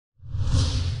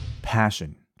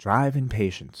passion, drive, and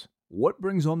patience. What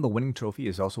brings home the winning trophy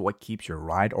is also what keeps your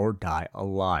ride or die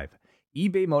alive.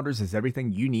 eBay Motors has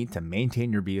everything you need to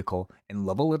maintain your vehicle and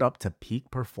level it up to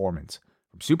peak performance.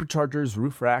 From superchargers,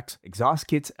 roof racks, exhaust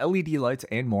kits, LED lights,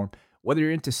 and more, whether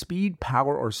you're into speed,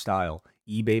 power, or style,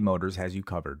 eBay Motors has you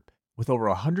covered. With over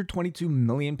 122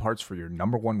 million parts for your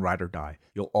number one ride or die,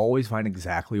 you'll always find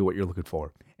exactly what you're looking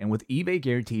for. And with eBay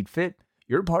Guaranteed Fit,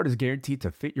 your part is guaranteed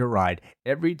to fit your ride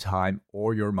every time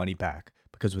or your money back.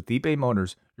 Because with eBay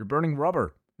Motors, you're burning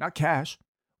rubber, not cash.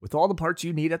 With all the parts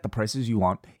you need at the prices you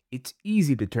want, it's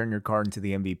easy to turn your car into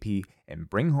the MVP and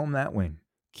bring home that win.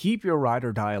 Keep your ride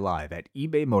or die alive at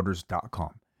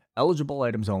ebaymotors.com. Eligible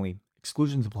items only.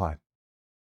 Exclusions apply.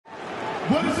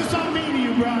 What does this all mean to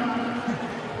you, Brock?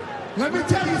 Let me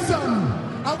tell you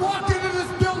something. I walked into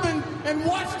this building and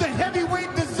watched the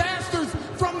heavyweight disasters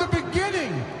from the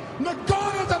beginning.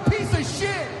 Nagano's a piece of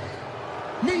shit.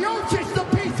 Miocic's a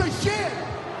piece of shit.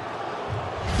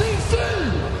 DC,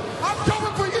 I'm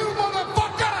coming for you,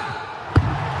 motherfucker!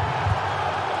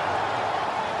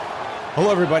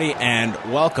 Hello, everybody, and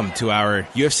welcome to our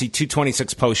UFC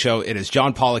 226 post show. It is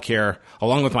John Pollock here,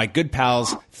 along with my good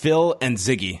pals Phil and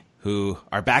Ziggy, who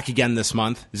are back again this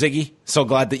month. Ziggy, so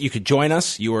glad that you could join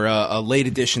us. You were a late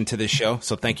addition to this show,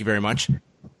 so thank you very much.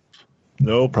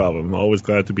 No problem. Always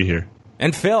glad to be here.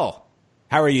 And Phil,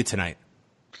 how are you tonight?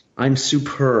 I'm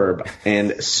superb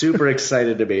and super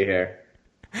excited to be here.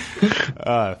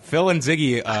 Phil and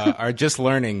Ziggy are just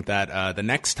learning that the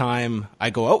next time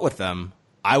I go out with them,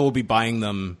 I will be buying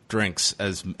them drinks,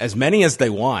 as many as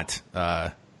they want,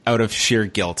 out of sheer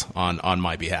guilt on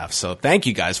my behalf. So thank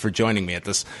you guys for joining me at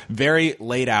this very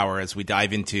late hour as we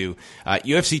dive into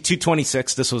UFC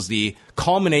 226. This was the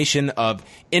culmination of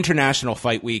International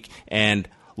Fight Week, and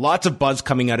lots of buzz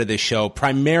coming out of this show,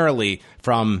 primarily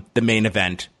from the main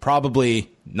event.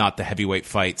 Probably not the heavyweight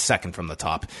fight, second from the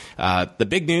top. The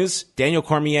big news, Daniel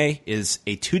Cormier is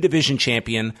a two-division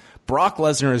champion. Brock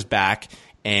Lesnar is back.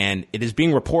 And it is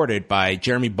being reported by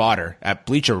Jeremy Botter at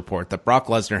Bleacher Report that Brock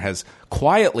Lesnar has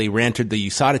quietly re-entered the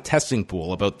USADA testing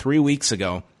pool about 3 weeks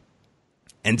ago.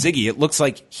 And Ziggy, it looks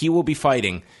like he will be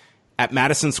fighting at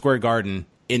Madison Square Garden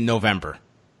in November.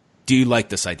 Do you like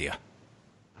this idea?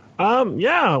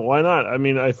 Yeah, why not? I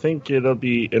mean, I think it'll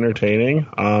be entertaining.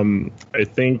 I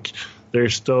think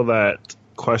there's still that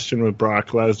question with Brock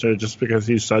Lesnar just because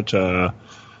he's such a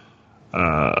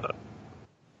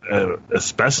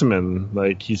specimen.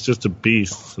 Like, he's just a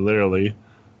beast, literally.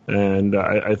 And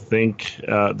I think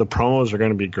the promos are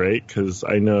going to be great because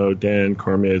I know Dan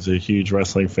Cormier is a huge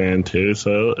wrestling fan too,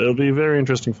 so it'll be a very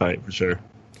interesting fight for sure.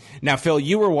 Now, Phil,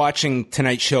 you were watching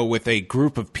tonight's show with a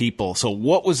group of people, so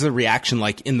what was the reaction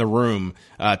like in the room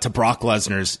to Brock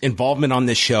Lesnar's involvement on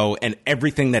this show and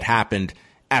everything that happened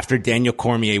after Daniel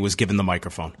Cormier was given the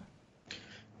microphone?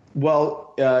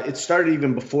 Well, it started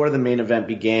even before the main event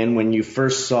began when you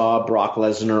first saw Brock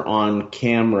Lesnar on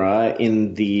camera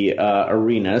in the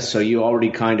arena. So you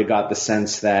already kind of got the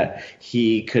sense that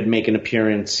he could make an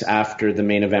appearance after the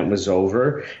main event was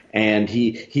over. And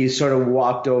he sort of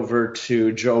walked over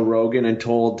to Joe Rogan and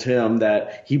told him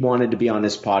that he wanted to be on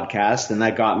his podcast, and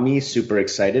that got me super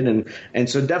excited. And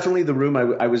so definitely the room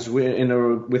I was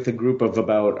with a group of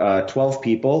about 12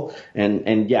 people,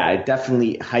 and yeah, it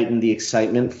definitely heightened the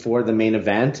excitement for the main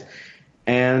event.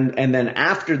 And then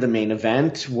after the main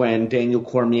event, when Daniel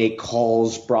Cormier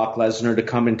calls Brock Lesnar to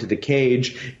come into the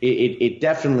cage, it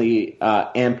definitely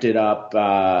amped it up.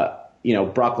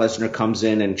 Brock Lesnar comes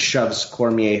in and shoves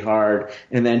Cormier hard,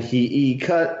 and then he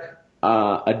cut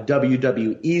a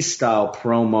WWE style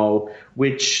promo,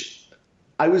 which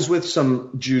I was with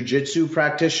some jiu-jitsu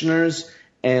practitioners,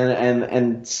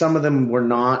 and some of them were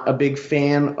not a big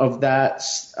fan of that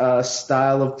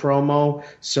style of promo,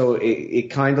 so it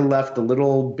kind of left a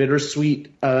little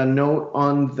bittersweet note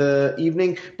on the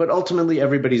evening. But ultimately,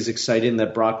 everybody's excited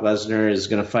that Brock Lesnar is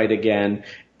going to fight again,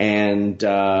 and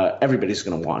everybody's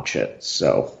going to watch it.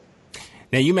 So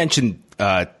now you mentioned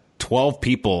 12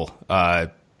 people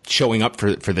showing up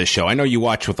for this show. I know you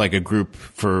watch with like a group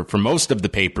for most of the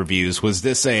pay-per-views. Was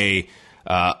this a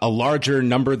larger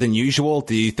number than usual?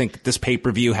 Do you think this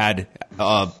pay-per-view had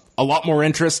a lot more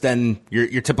interest than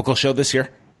your typical show this year?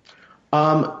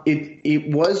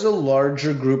 It was a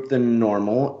larger group than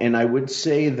normal, and I would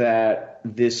say that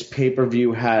this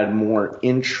pay-per-view had more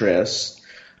interest.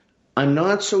 I'm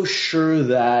not so sure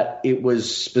that it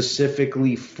was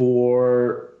specifically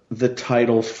for the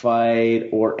title fight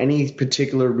or any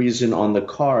particular reason on the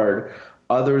card,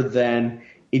 other than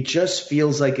it just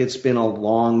feels like it's been a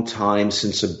long time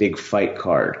since a big fight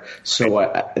card. So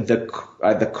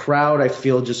the crowd, I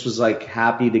feel, just was like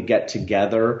happy to get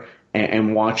together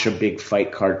and watch a big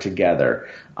fight card together.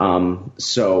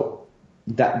 So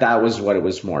that was what it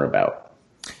was more about.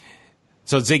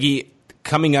 So Ziggy,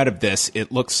 coming out of this,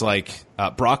 it looks like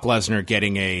Brock Lesnar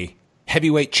getting a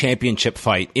heavyweight championship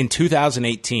fight in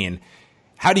 2018.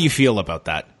 How do you feel about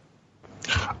that?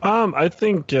 I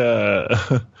think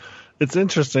it's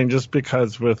interesting just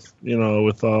because with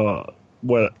all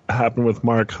what happened with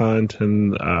Mark Hunt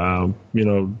and the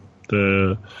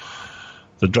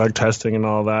drug testing and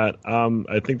all that,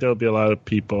 I think there'll be a lot of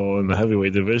people in the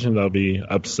heavyweight division that'll be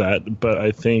upset. But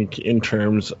I think in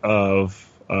terms of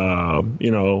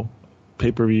pay-per-view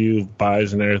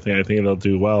buys and everything, I think it'll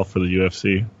do well for the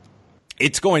UFC.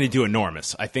 It's going to do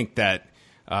enormous. I think that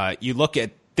you look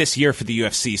at this year for the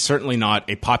UFC, certainly not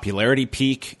a popularity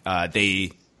peak. They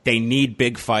need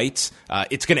big fights.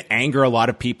 It's going to anger a lot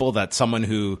of people that someone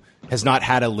who has not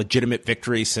had a legitimate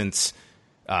victory since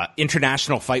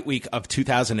International Fight Week of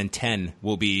 2010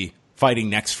 will be fighting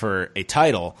next for a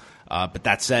title. But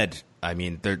that said, I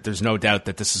mean, there's no doubt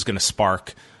that this is going to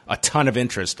spark a ton of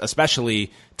interest,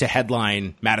 especially to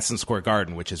headline Madison Square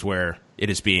Garden, which is where it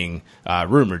is being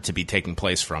rumored to be taking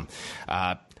place from.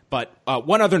 But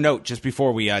one other note, just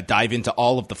before we dive into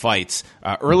all of the fights,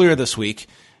 earlier this week,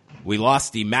 we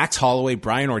lost the Max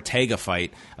Holloway-Brian Ortega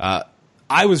fight.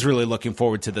 I was really looking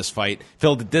forward to this fight.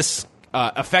 Phil, did this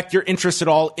affect your interest at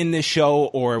all in this show,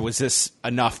 or was this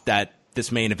enough that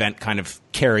this main event kind of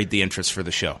carried the interest for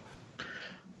the show?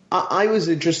 I was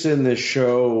interested in this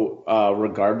show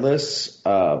regardless.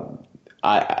 The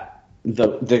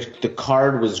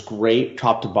card was great,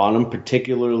 top to bottom,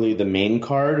 particularly the main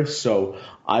card. So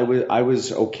I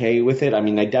was okay with it. I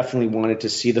mean, I definitely wanted to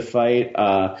see the fight.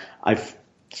 I've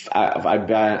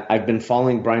been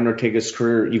following Brian Ortega's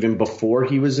career even before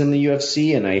he was in the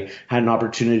UFC, and I had an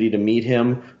opportunity to meet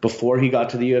him before he got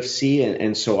to the UFC,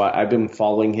 and so I've been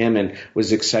following him and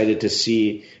was excited to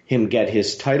see him get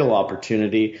his title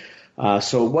opportunity.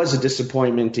 So it was a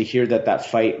disappointment to hear that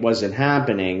fight wasn't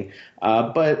happening.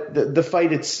 But the fight,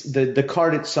 the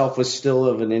card itself was still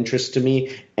of an interest to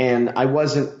me, and I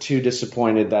wasn't too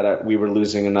disappointed that we were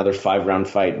losing another 5-round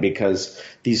fight because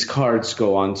these cards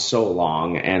go on so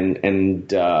long,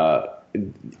 and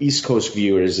East Coast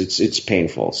viewers, it's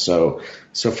painful. So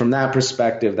from that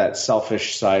perspective, that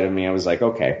selfish side of me, I was like,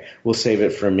 okay, we'll save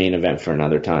it for a main event for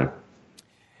another time.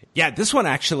 Yeah, this one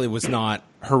actually was not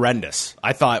horrendous.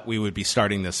 I thought we would be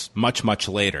starting this much, much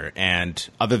later. And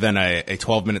other than a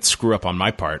 12-minute screw-up on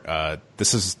my part,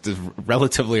 this is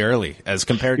relatively early as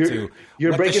compared to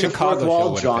You're breaking the fourth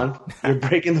wall, John. You're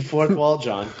breaking the fourth wall,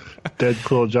 John.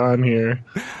 Deadpool John here.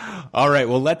 All right,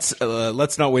 well, let's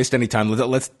not waste any time.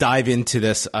 Let's dive into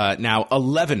this now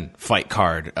 11 fight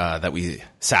card that we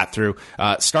sat through.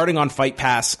 Starting on Fight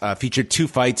Pass, featured 2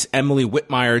 fights. Emily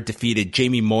Whitmire defeated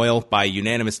Jamie Moyle by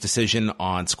unanimous decision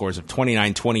on scores of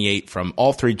 29-28 from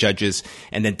all 3 judges.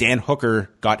 And then Dan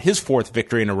Hooker got his 4th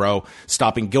victory in a row,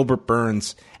 stopping Gilbert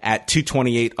Burns at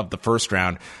 2:28 of the first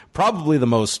round. Probably the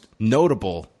most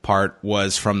notable part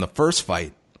was from the first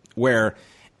fight, where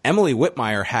Emily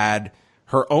Whitmire had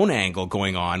her own angle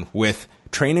going on with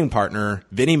training partner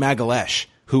Vinny Magalesh,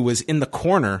 who was in the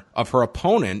corner of her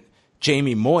opponent,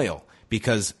 Jamie Moyle,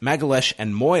 because Magalesh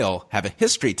and Moyle have a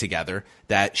history together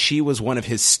that she was one of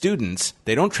his students.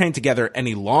 They don't train together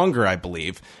any longer, I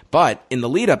believe, but in the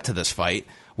lead up to this fight,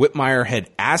 Whitmire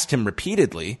had asked him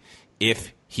repeatedly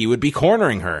if he would be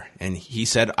cornering her, and he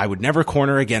said, "I would never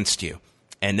corner against you."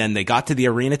 And then they got to the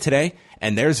arena today,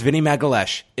 and there's Vinny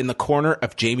Magalesh in the corner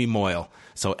of Jamie Moyle.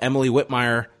 So Emily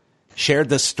Whitmire shared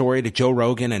this story to Joe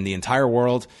Rogan and the entire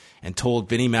world and told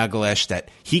Vinny Magalesh that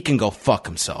he can go fuck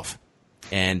himself.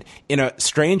 And in a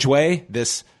strange way,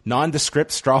 this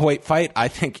nondescript strawweight fight, I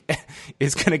think,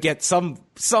 is going to get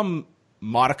some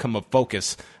modicum of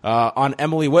focus on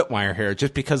Emily Whitmire here,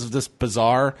 just because of this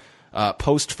bizarre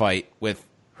post-fight with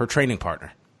her training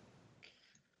partner.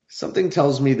 Something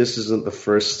tells me this isn't the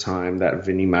first time that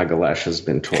Vinny Magalesh has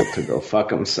been told to go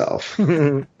fuck himself.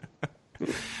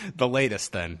 The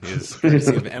latest, then, is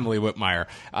courtesy of Emily Whitmire.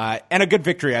 And a good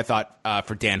victory, I thought,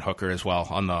 for Dan Hooker as well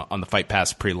on the Fight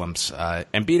Pass prelims,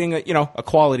 and beating a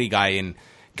quality guy in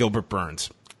Gilbert Burns.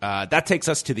 That takes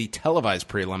us to the televised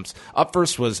prelims. Up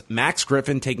first was Max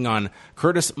Griffin taking on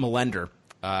Curtis Millender.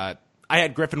 I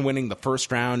had Griffin winning the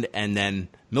first round, and then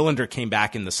Millender came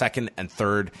back in the second and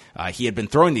third. He had been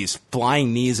throwing these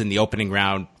flying knees in the opening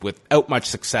round without much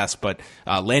success, but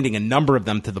landing a number of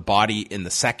them to the body in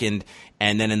the second.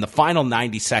 And then in the final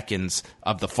 90 seconds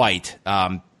of the fight,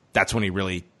 that's when he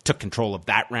really took control of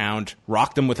that round,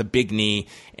 rocked him with a big knee,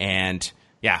 and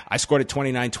yeah, I scored at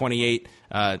 29-28.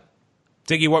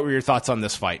 Ziggy, what were your thoughts on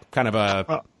this fight? Kind of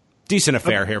a decent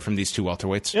affair here from these two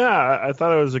welterweights. Yeah, I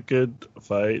thought it was a good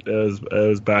fight. It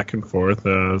was back and forth.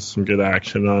 Some good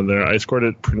action on there. I scored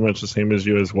it pretty much the same as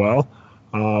you as well.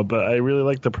 But I really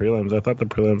liked the prelims. I thought the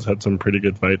prelims had some pretty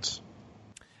good fights.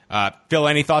 Phil,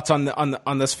 any thoughts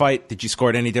on this fight? Did you score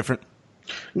it any different?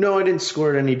 No, I didn't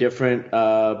score it any different.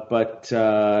 But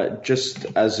just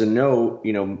as a note,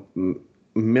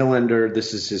 Millender,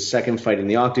 this is his second fight in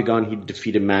the octagon. He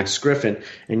defeated Max Griffin.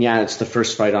 And yeah, it's the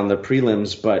first fight on the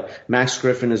prelims, but Max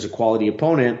Griffin is a quality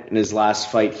opponent. In his last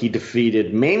fight, he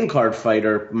defeated main card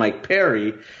fighter Mike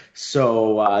Perry.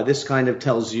 So this kind of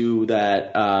tells you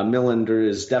that Millender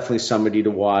is definitely somebody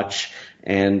to watch.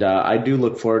 And I do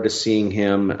look forward to seeing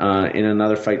him in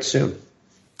another fight soon.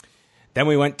 Then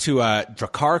we went to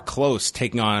Drakkar Klose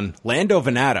taking on Lando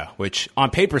Vannata, which on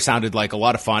paper sounded like a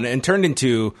lot of fun and turned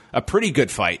into a pretty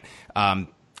good fight.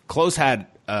 Klose had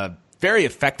a very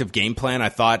effective game plan, I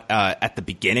thought, at the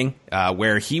beginning,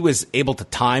 where he was able to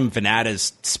time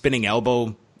Vannata's spinning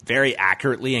elbow very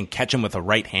accurately and catch him with a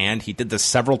right hand. He did this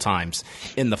several times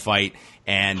in the fight,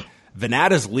 and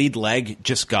Vannata's lead leg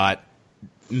just got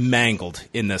mangled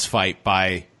in this fight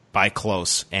by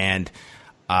Klose. And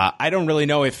I don't really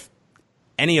know if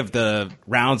any of the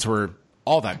rounds were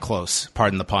all that close,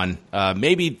 pardon the pun.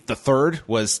 Maybe the third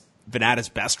was Vannata's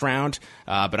best round,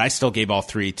 but I still gave all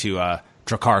three to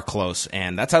Drakkar Klose,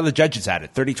 and that's how the judges had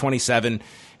it, 30-27,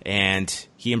 and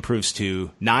he improves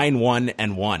to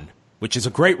 9-1-1, which is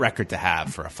a great record to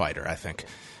have for a fighter, I think.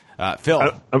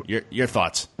 Phil, your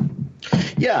thoughts?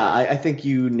 Yeah, I think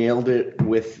you nailed it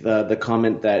with the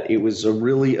comment that it was a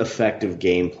really effective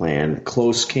game plan.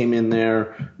 Klose came in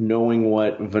there knowing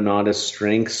what Vannata's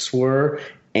strengths were,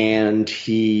 and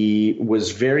he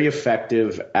was very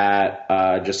effective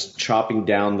at just chopping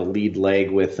down the lead leg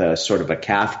with a sort of a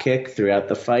calf kick throughout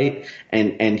the fight,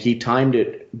 and he timed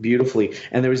it beautifully.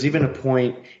 And there was even a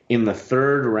point in the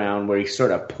third round where he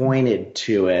sort of pointed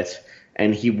to it,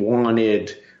 and he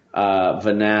wanted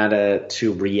Vannata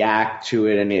to react to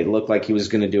it, and it looked like he was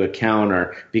going to do a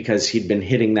counter because he'd been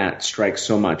hitting that strike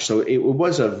so much. So it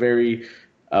was a very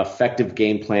effective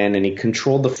game plan, and he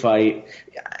controlled the fight.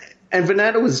 And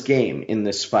Vannata was game in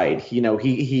this fight.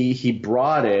 He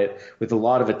brought it with a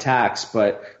lot of attacks,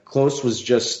 but Klose was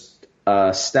just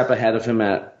a step ahead of him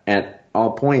at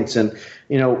all points. And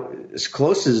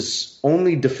Klose's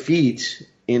only defeat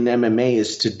in MMA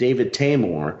is to David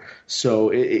Taymor. So,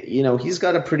 he's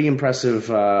got a pretty impressive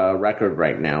record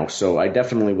right now. So I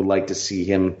definitely would like to see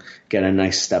him get a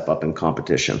nice step up in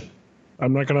competition.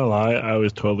 I'm not going to lie. I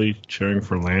was totally cheering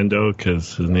for Lando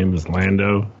because his name is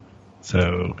Lando.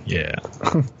 So, yeah.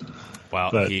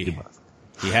 Well, he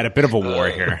had a bit of a war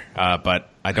here, but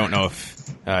I don't know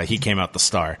if he came out the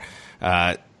star.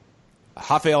 Rafael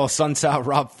Assunção,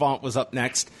 Rob Font was up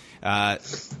next.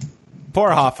 Poor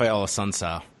Rafael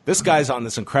Assunção. This guy's on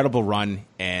this incredible run,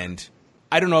 and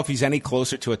I don't know if he's any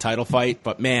closer to a title fight,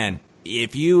 but man,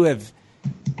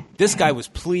 this guy was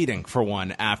pleading for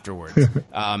one afterwards.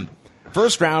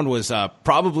 First round was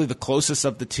probably the closest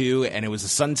of the two, and it was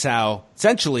Assunção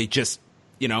essentially just,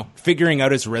 figuring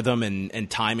out his rhythm and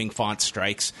timing Font's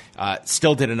strikes.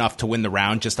 Still did enough to win the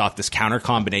round just off this counter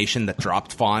combination that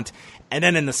dropped Font. And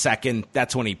then in the second,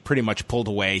 that's when he pretty much pulled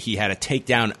away. He had a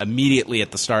takedown immediately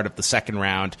at the start of the second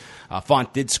round.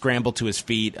 Font did scramble to his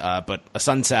feet, but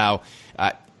Assunção,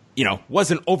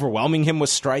 wasn't overwhelming him with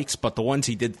strikes, but the ones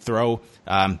he did throw,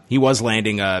 he was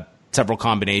landing several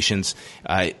combinations.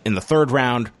 In the third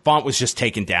round, Font was just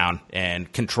taken down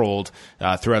and controlled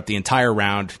throughout the entire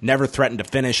round. Never threatened to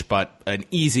finish, but an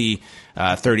easy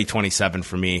 30-27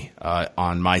 for me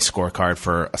on my scorecard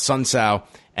for Assunção.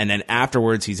 And then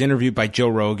afterwards, he's interviewed by Joe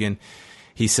Rogan.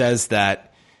 He says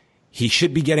that he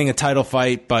should be getting a title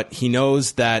fight, but he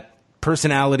knows that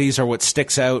personalities are what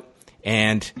sticks out,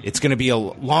 and it's going to be a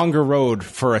longer road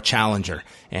for a challenger.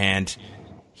 And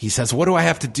he says, what do I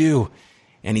have to do?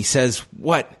 And he says,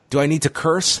 what? Do I need to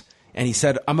curse? And he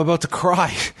said, I'm about to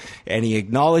cry. And he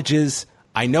acknowledges,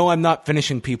 I know I'm not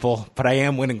finishing people, but I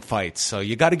am winning fights. So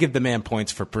you got to give the man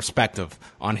points for perspective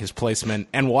on his placement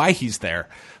and why he's there.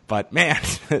 But man,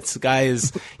 this guy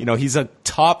is, he's a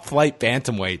top flight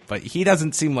bantamweight, but he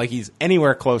doesn't seem like he's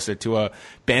anywhere closer to a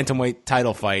bantamweight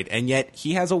title fight. And yet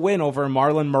he has a win over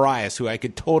Marlon Moraes, who I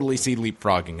could totally see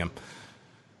leapfrogging him.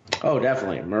 Oh,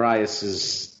 definitely. Moraes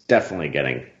is definitely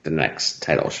getting the next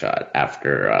title shot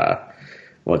after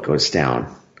what goes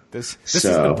down. This is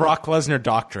the Brock Lesnar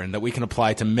doctrine that we can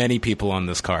apply to many people on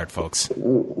this card, folks.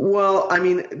 Well, I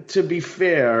mean, to be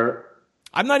fair,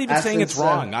 I'm not even saying it's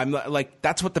wrong. I'm like,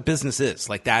 that's what the business is.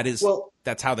 Like that's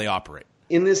how they operate.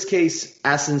 in this case,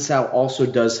 Assunção also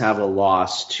does have a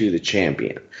loss to the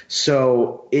champion.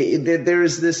 So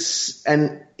there's this,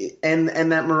 and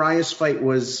that Moraes fight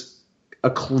was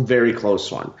a very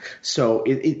close one. So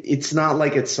it's not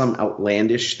like it's some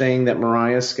outlandish thing that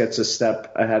Moraes gets a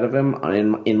step ahead of him,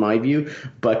 in my view.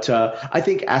 But I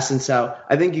think Assunção,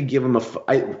 I think you give him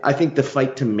I think the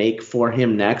fight to make for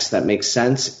him next that makes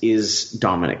sense is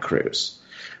Dominic Cruz.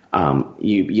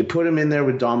 You put him in there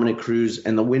with Dominic Cruz,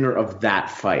 and the winner of that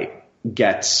fight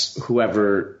gets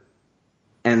whoever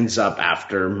ends up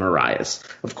after Moraes.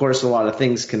 Of course, a lot of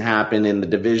things can happen in the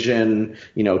division.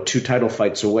 2 title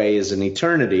fights away is an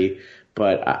eternity,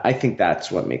 but I think that's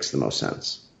what makes the most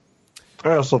sense.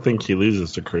 I also think he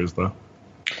loses to Cruz, though.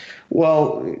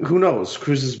 Well, who knows?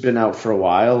 Cruz has been out for a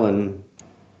while, and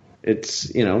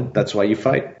it's, that's why you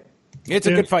fight. It's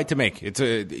a good fight to make.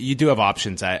 You do have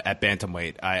options at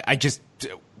bantamweight. I just,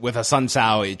 with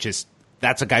Assunção,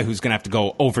 that's a guy who's going to have to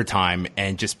go overtime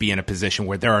and just be in a position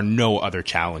where there are no other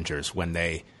challengers when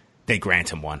they grant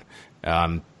him one.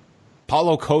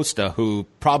 Paulo Costa, who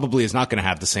probably is not going to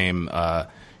have the same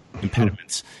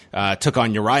impediments, took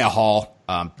on Uriah Hall.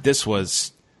 This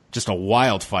was just a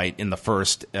wild fight in the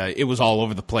first. It was all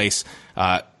over the place.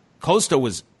 Costa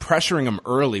was pressuring him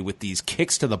early with these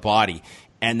kicks to the body,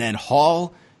 and then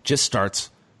Hall just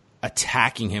starts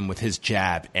attacking him with his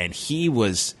jab, and he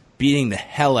was beating the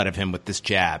hell out of him with this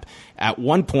jab. At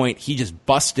one point, he just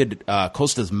busted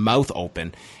Costa's mouth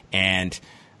open, and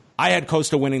I had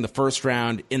Costa winning the first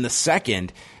round. In the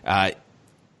second,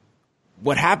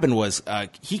 what happened was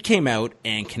he came out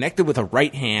and connected with a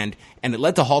right hand, and it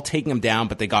led to Hall taking him down,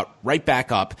 but they got right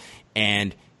back up,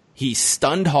 and he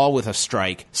stunned Hall with a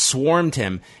strike, swarmed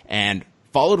him, and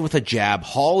followed with a jab.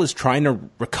 Hall is trying to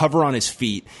recover on his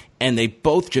feet, and they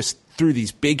both just threw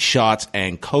these big shots,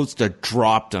 and Costa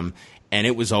dropped him, and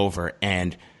it was over.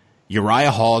 And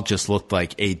Uriah Hall just looked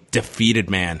like a defeated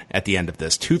man at the end of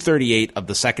this. 2:38 of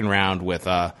the second round, with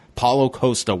Paulo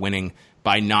Costa winning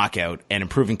by knockout and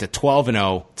improving to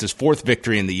 12-0. It's his 4th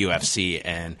victory in the UFC,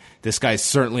 and this guy's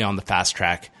certainly on the fast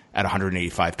track at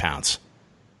 185 pounds.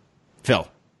 Phil.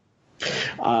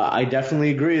 I definitely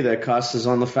agree that Costa's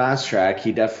on the fast track.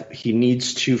 He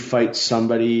needs to fight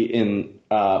somebody in.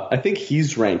 I think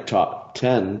he's ranked top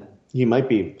 10. He might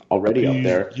be already up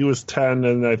there. He was 10,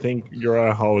 and I think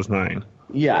Uriah Hall was 9.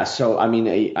 Yeah, so I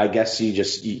mean, I guess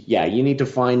you need to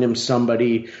find him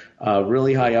somebody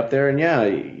really high up there,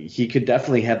 and he could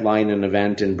definitely headline an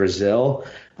event in Brazil.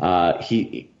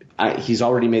 He's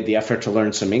already made the effort to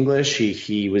learn some English.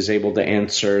 He was able to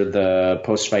answer the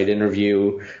post-fight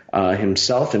interview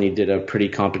himself, and he did a pretty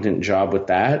competent job with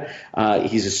that.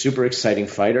 He's a super exciting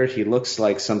fighter. He looks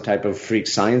like some type of freak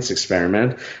science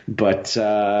experiment, but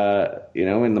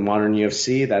in the modern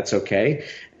UFC, that's okay.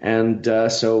 And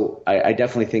so I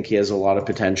definitely think he has a lot of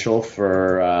potential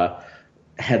for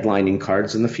headlining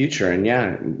cards in the future.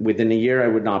 And within a year, I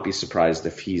would not be surprised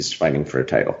if he's fighting for a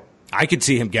title. I could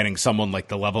see him getting someone like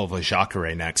the level of a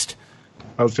Jacare next.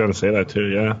 I was going to say that too,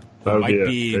 yeah. That might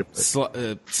be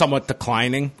somewhat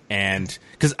declining, and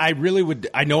because I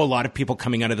know a lot of people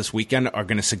coming out of this weekend are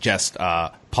going to suggest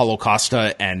Paulo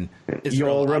Costa and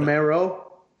Yoel Romero.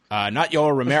 Not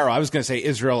Yoel Romero. I was going to say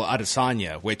Israel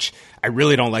Adesanya, which I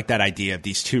really don't like that idea of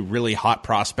these two really hot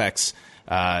prospects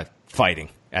fighting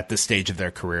at this stage of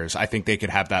their careers. I think they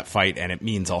could have that fight, and it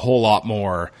means a whole lot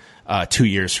more 2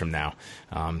 years from now.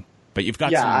 But you've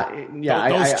got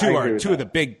those two are two of the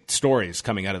big stories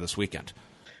coming out of this weekend.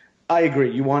 I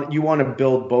agree. You want to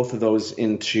build both of those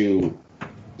into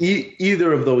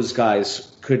either of those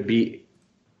guys could be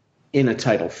in a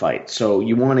title fight. So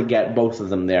you want to get both of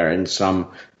them there in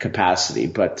some capacity.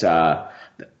 But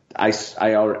I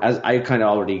kind of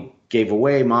already gave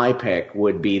away my pick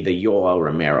would be the Yoel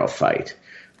Romero fight.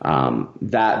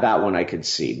 That one I could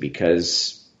see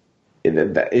because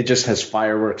it just has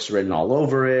fireworks written all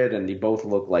over it, and they both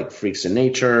look like freaks of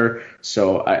nature.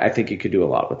 So I think you could do a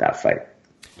lot with that fight.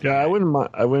 Yeah, I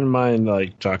wouldn't mind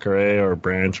like Jacare or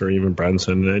Branch or even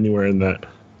Brunson, anywhere in that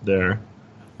there.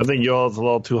 I think Yoel's a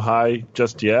little too high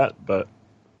just yet, but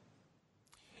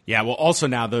yeah. Well, also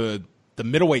now the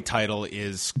middleweight title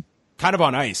is kind of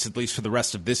on ice, at least for the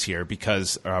rest of this year,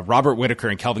 because Robert Whittaker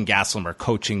and Kelvin Gastelum are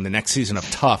coaching the next season of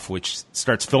Tough, which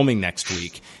starts filming next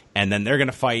week. And then they're going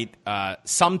to fight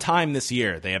sometime this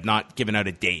year. They have not given out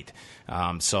a date.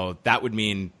 So that would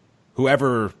mean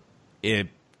whoever it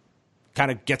kind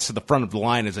of gets to the front of the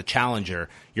line as a challenger,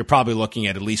 you're probably looking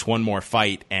at least one more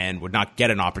fight and would not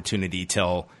get an opportunity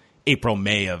till April,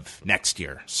 May of next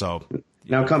year. So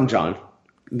now come, John.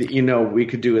 We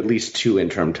could do at least 2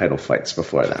 interim title fights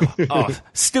before that. Oh,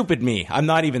 stupid me. I'm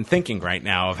not even thinking right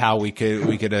now of how we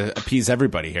could appease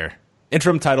everybody here.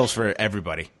 Interim titles for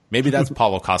everybody. Maybe that's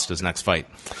Paulo Costa's next fight.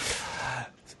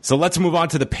 So let's move on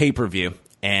to the pay-per-view.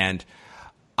 And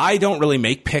I don't really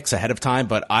make picks ahead of time,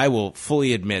 but I will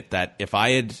fully admit that if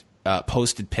I had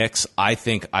posted picks, I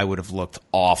think I would have looked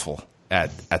awful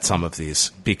at some of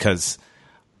these, because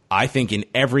I think in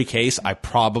every case I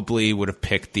probably would have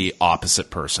picked the opposite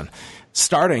person.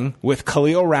 Starting with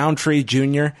Khalil Roundtree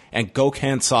Jr. and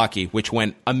Gokhan Saki, which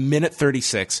went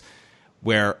 1:36,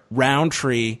 where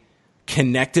Roundtree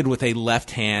connected with a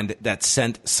left hand that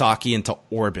sent Saki into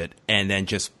orbit and then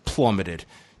just plummeted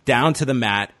down to the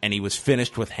mat, and he was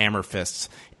finished with hammer fists.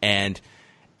 And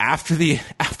after the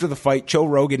fight, Joe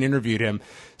Rogan interviewed him,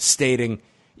 stating,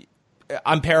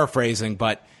 I'm paraphrasing,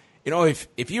 but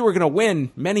if you were going to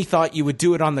win, many thought you would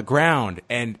do it on the ground.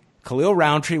 And Khalil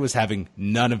Roundtree was having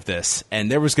none of this, and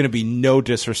there was going to be no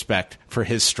disrespect for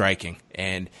his striking.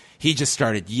 And he just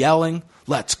started yelling,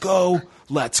 "Let's go,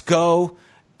 let's go."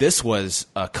 This was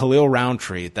Khalil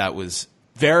Roundtree that was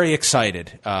very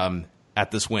excited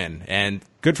at this win, and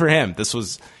good for him. This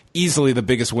was easily the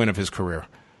biggest win of his career.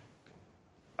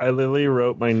 I literally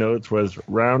wrote my notes was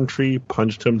Roundtree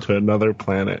punched him to another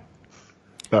planet.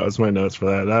 That was my notes for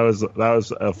that. That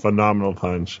was a phenomenal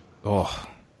punch. Oh,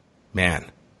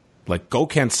 man. Like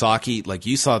Gokhan Saki, like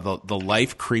you saw the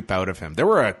life creep out of him. There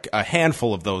were a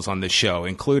handful of those on this show,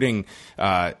 including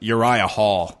Uriah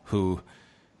Hall,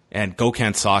 and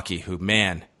Gokhan Saki, who,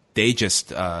 man, they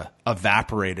just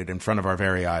evaporated in front of our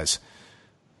very eyes.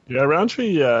 Yeah,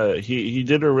 Roundtree, he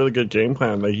did a really good game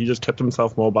plan. Like, he just kept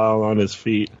himself mobile on his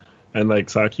feet, and like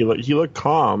Saki, he looked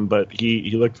calm, but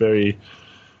he looked he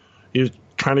was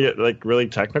trying to get like really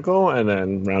technical, and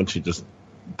then Roundtree just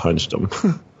punched him.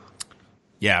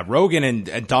 Yeah, Rogan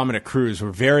and Dominic Cruz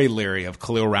were very leery of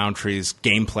Khalil Roundtree's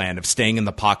game plan of staying in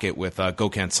the pocket with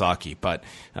Gokhan Saki, but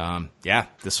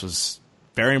this was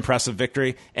very impressive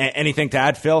victory. Anything to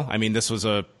add, Phil? I mean, this was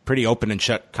a pretty open and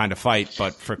shut kind of fight,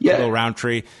 but for Khalil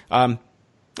Roundtree,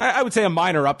 I would say a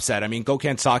minor upset. I mean,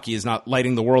 Gokhan Saki is not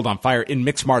lighting the world on fire in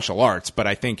mixed martial arts, but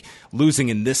I think losing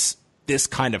in this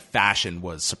kind of fashion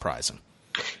was surprising.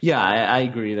 Yeah, I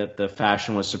agree that the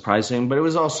fashion was surprising, but it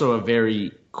was also a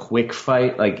very quick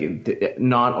fight. Like,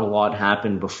 not a lot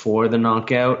happened before the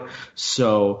knockout,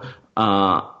 so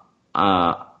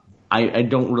I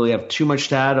don't really have too much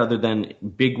to add other than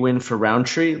big win for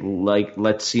Roundtree. Like,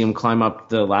 let's see him climb up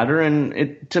the ladder.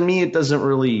 And to me, it doesn't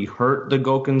really hurt the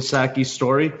Gokhan Saki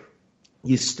story.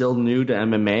 He's still new to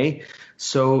MMA.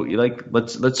 So, like,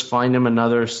 let's find him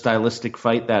another stylistic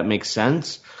fight that makes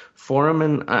sense for him.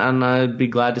 And I'd be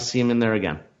glad to see him in there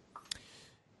again.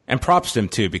 And props to him,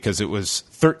 too, because it was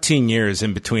 13 years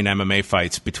in between MMA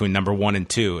fights between number 1 and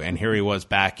 2. And here he was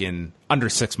back in under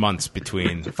 6 months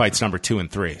between fights number 2 and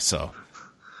 3. So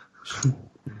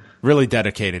really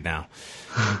dedicated now.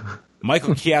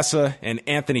 Michael Chiesa and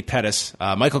Anthony Pettis.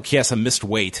 Michael Chiesa missed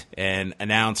weight and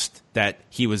announced that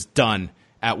he was done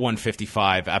at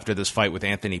 155 after this fight with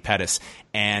Anthony Pettis.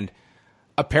 And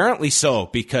apparently so,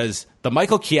 because the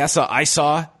Michael Chiesa I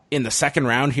saw in the second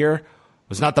round here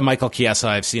was not the Michael Chiesa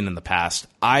I've seen in the past.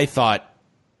 I thought,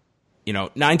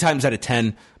 9 times out of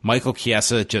 10, Michael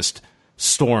Chiesa just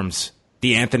storms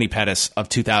the Anthony Pettis of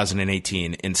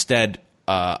 2018. Instead,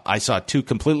 I saw 2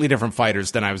 completely different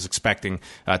fighters than I was expecting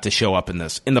to show up in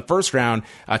this. In the first round,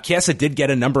 Chiesa did get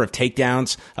a number of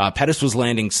takedowns. Pettis was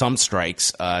landing some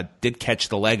strikes, did catch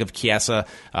the leg of Chiesa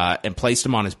and placed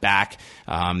him on his back.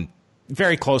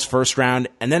 Very close first round.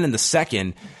 And then in the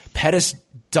second, Pettis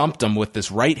dumped him with this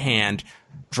right hand,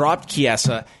 dropped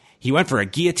Chiesa. He went for a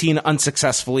guillotine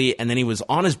unsuccessfully, and then he was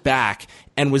on his back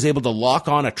and was able to lock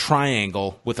on a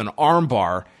triangle with an arm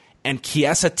bar, and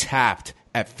Chiesa tapped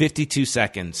at 52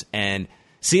 seconds. And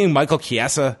seeing Michael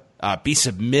Chiesa be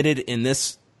submitted in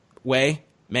this way,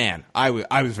 man, I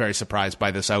was very surprised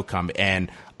by this outcome,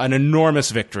 and an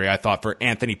enormous victory, I thought, for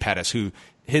Anthony Pettis, who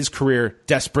his career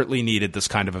desperately needed this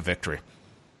kind of a victory.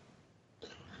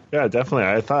 Yeah, definitely.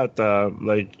 I thought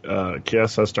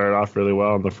Chiesa started off really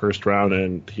well in the first round,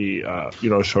 and he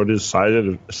showed his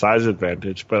size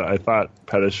advantage. But I thought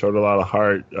Pettis showed a lot of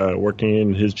heart working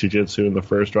in his jiu-jitsu in the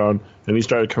first round, and he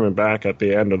started coming back at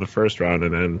the end of the first round.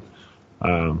 And then,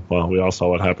 we all saw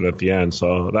what happened at the end.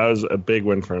 So that was a big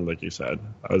win for him, like you said.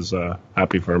 I was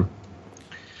happy for him.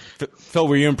 Phil,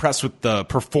 were you impressed with the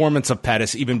performance of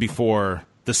Pettis even before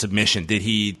the submission? Did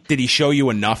he show you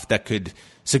enough that could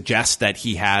suggest that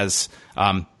he has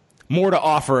more to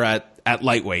offer at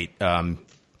lightweight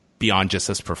beyond just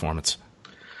this performance?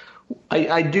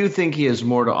 I do think he has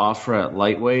more to offer at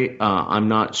lightweight. I'm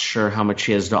not sure how much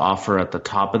he has to offer at the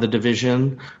top of the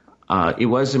division. It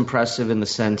was impressive in the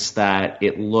sense that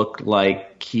it looked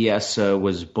like Chiesa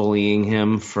was bullying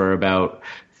him for about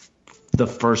the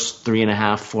first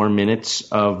 3.5, 4 minutes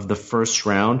of the first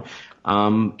round.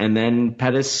 And then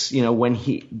Pettis, when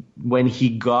he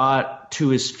got to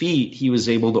his feet, he was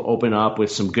able to open up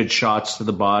with some good shots to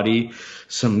the body,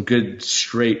 some good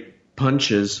straight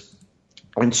punches.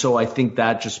 And so I think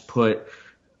that just put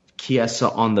Chiesa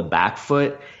on the back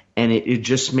foot, and it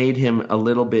just made him a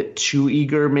little bit too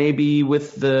eager maybe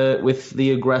with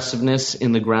the aggressiveness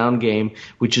in the ground game,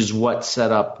 which is what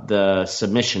set up the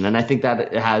submission. And I think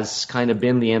that has kind of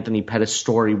been the Anthony Pettis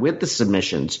story with the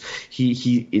submissions.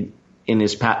 In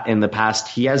the past,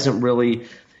 he hasn't really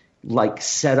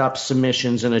set up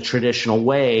submissions in a traditional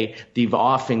way. They've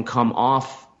often come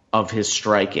off of his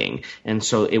striking. And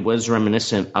so it was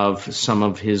reminiscent of some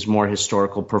of his more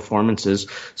historical performances.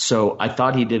 So I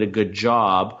thought he did a good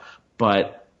job,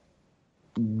 but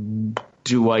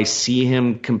do I see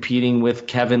him competing with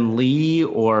Kevin Lee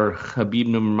or Khabib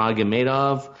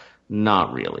Nurmagomedov?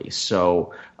 Not really.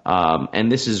 So, and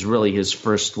this is really his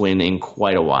first win in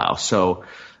quite a while. So,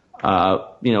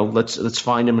 let's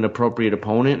find him an appropriate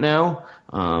opponent now.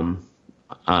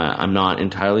 I'm not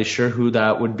entirely sure who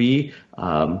that would be,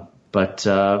 but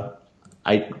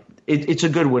it's a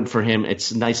good win for him.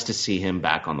 It's nice to see him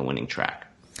back on the winning track.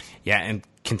 Yeah, and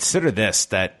consider this,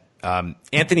 that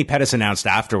Anthony Pettis announced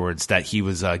afterwards that he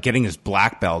was getting his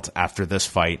black belt after this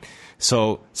fight.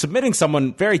 So submitting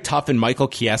someone very tough in Michael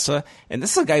Chiesa, and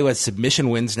this is a guy who has submission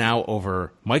wins now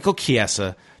over Michael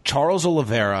Chiesa, Charles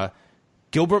Oliveira,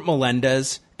 Gilbert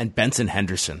Melendez, and Benson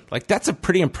Henderson. That's a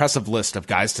pretty impressive list of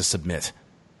guys to submit.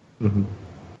 Mm-hmm.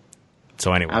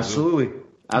 So anyway,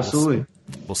 absolutely.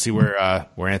 We'll see where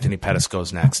Anthony Pettis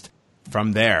goes next.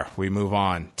 From there, we move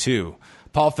on to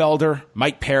Paul Felder,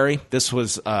 Mike Perry. This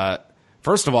was,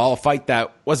 first of all, a fight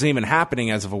that wasn't even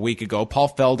happening as of a week ago. Paul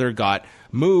Felder got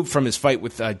moved from his fight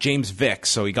with James Vick,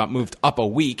 so he got moved up a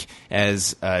week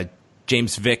as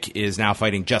James Vick is now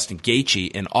fighting Justin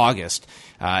Gaethje in August.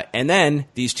 And then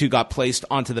these two got placed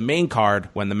onto the main card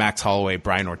when the Max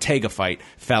Holloway-Brian Ortega fight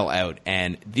fell out.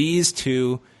 And these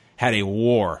two had a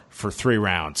war for 3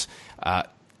 rounds.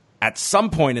 At some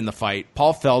point in the fight,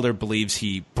 Paul Felder believes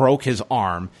he broke his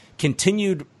arm,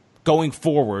 continued going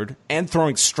forward and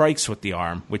throwing strikes with the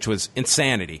arm, which was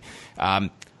insanity.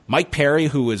 Mike Perry,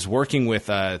 who was working with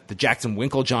the Jackson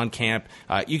Winklejohn camp,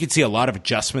 you could see a lot of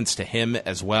adjustments to him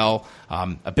as well,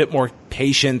 a bit more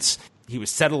patience. He was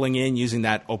settling in using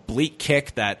that oblique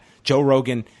kick that Joe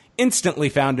Rogan instantly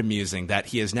found amusing, that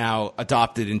he has now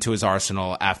adopted into his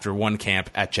arsenal after one camp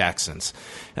at Jackson's.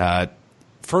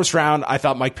 First round, I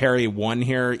thought Mike Perry won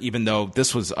here, even though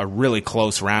this was a really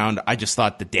close round. I just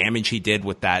thought the damage he did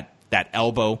with that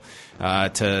elbow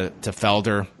to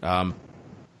Felder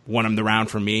won him the round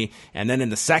for me. And then in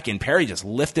the second, Perry just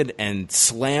lifted and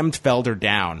slammed Felder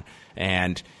down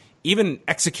and even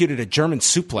executed a German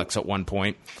suplex at one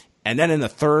point. And then in the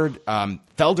third,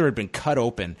 Felder had been cut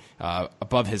open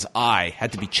above his eye,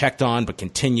 had to be checked on, but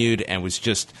continued and was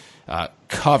just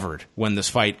covered when this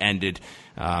fight ended.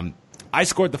 I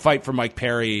scored the fight for Mike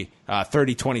Perry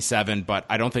 30-27, but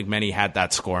I don't think many had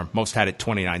that score. Most had it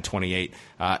 29-28.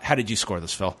 How did you score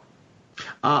this, Phil?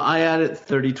 I had it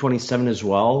 30-27 as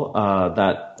well.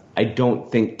 That I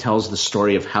don't think tells the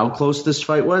story of how close this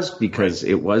fight was, because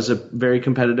it was a very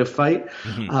competitive fight.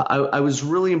 Mm-hmm. I was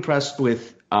really impressed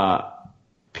with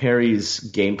Perry's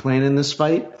game plan in this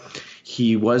fight.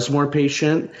 He was more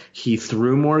patient, he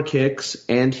threw more kicks,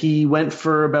 and he went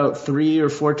for about 3 or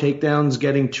 4 takedowns,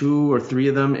 getting 2 or 3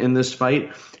 of them in this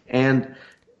fight. And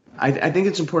I think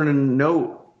it's important to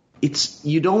note,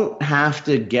 you don't have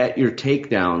to get your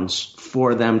takedowns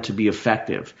for them to be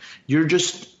effective. You're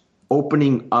just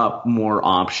opening up more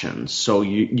options. So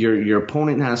your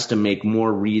opponent has to make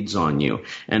more reads on you.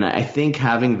 And I think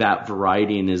having that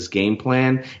variety in his game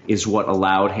plan is what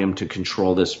allowed him to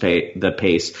control the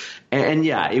pace. And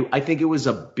yeah, I think it was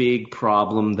a big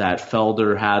problem that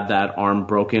Felder had that arm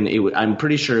broken. I'm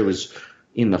pretty sure it was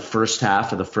in the first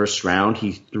half of the first round.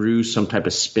 He threw some type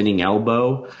of spinning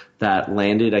elbow that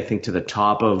landed, I think, to the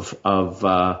top of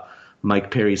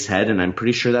Mike Perry's head. And I'm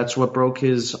pretty sure that's what broke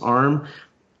his arm.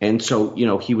 And so,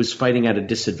 he was fighting at a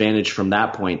disadvantage from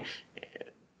that point.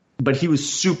 But he was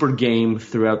super game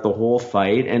throughout the whole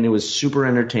fight, and it was super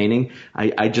entertaining.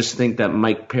 I just think that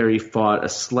Mike Perry fought a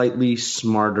slightly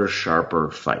smarter,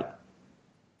 sharper fight.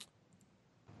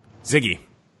 Ziggy,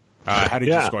 how did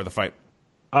you score the fight?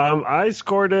 I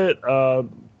scored it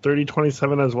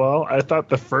 30-27 as well. I thought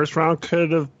the first round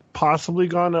could have possibly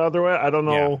gone the other way. I don't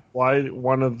know why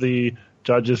one of the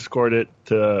judges scored it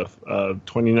to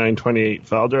 29-28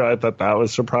 Felder. I thought that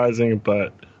was surprising,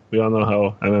 but we all know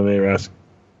how MMA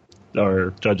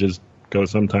or judges go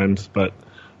sometimes. But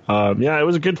it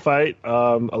was a good fight.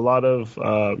 A lot of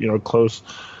close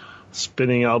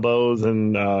spinning elbows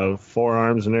and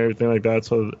forearms and everything like that.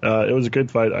 So it was a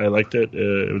good fight. I liked it.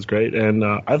 It was great, and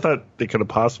I thought they could have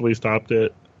possibly stopped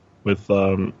it with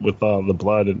all the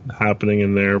blood happening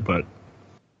in there, but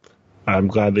I'm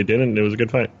glad they didn't. It was a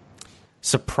good fight.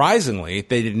 Surprisingly,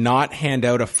 they did not hand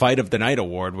out a Fight of the Night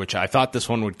award, which I thought this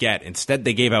one would get. Instead,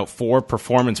 they gave out 4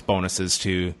 performance bonuses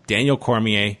to Daniel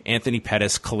Cormier, Anthony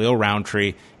Pettis, Khalil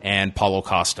Roundtree, and Paulo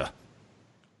Costa.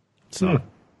 So,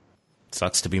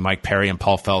 sucks to be Mike Perry and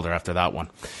Paul Felder after that one.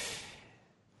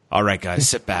 All right, guys,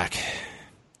 sit back.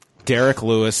 Derek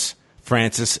Lewis,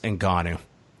 Francis Ngannou.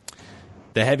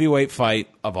 The heavyweight fight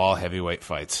of all heavyweight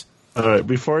fights. All right,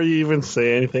 before you even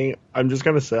say anything, I'm just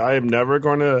going to say I am never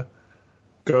going to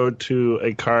go to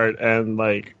a card and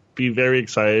be very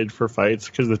excited for fights,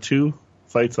 because the 2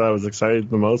 fights that I was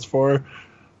excited the most for,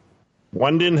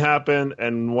 one didn't happen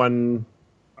and one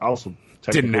also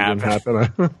technically didn't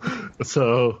happen.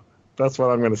 So that's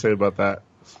what I'm going to say about that.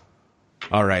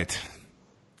 All right.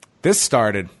 This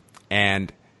started,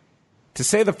 and to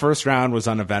say the first round was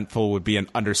uneventful would be an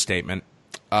understatement.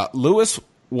 Lewis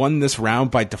won this round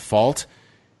by default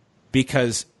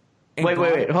because... Wait,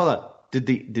 hold on. Did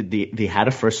they had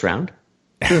a first round?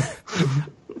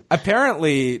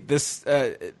 Apparently, this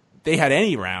they had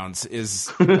any rounds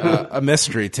is a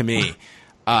mystery to me.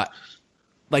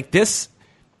 This,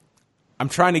 I'm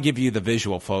trying to give you the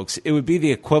visual, folks. It would be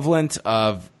the equivalent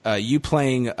of you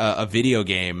playing a video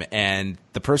game, and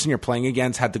the person you're playing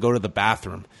against had to go to the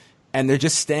bathroom, and they're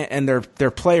just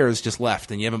their players just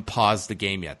left, and you haven't paused the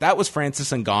game yet. That was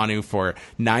Francis Ngannou for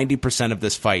 90% of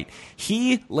this fight.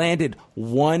 He landed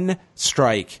 1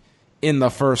 strike in the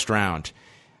first round.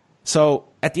 So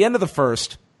at the end of the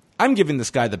first, I'm giving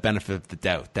this guy the benefit of the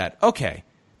doubt that, okay,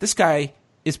 this guy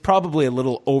is probably a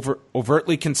little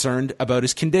overtly concerned about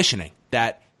his conditioning,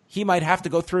 that he might have to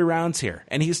go 3 rounds here,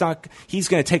 and he's going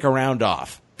to take a round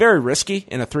off. Very risky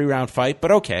in a 3-round fight,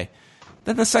 but okay.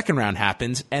 Then the second round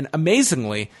happens, and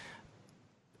amazingly,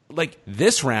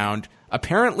 this round,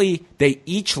 apparently they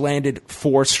each landed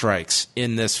 4 strikes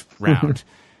in this round.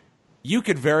 You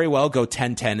could very well go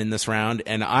 10-10 in this round,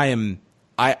 and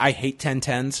I hate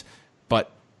 10-10s,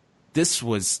 but this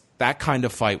was that kind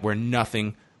of fight where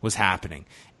nothing was happening.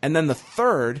 And then the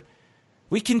third,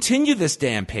 we continue this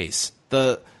damn pace.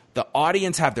 The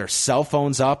audience have their cell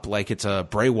phones up like it's a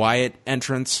Bray Wyatt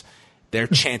entrance. They're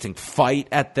chanting fight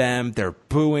at them. They're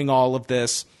booing all of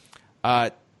this.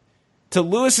 To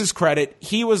Lewis's credit,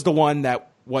 he was the one that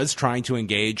was trying to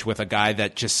engage with a guy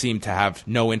that just seemed to have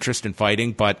no interest in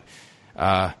fighting. But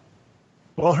a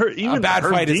bad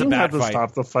fight is a bad had to fight.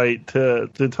 Stop the fight to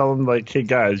tell them hey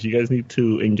guys, you guys need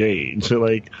to engage. So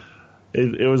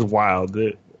it was wild.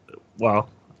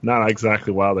 Not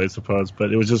exactly wild, I suppose,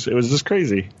 but it was just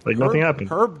crazy. Nothing happened.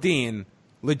 Herb Dean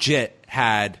legit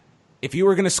had. If you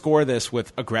were going to score this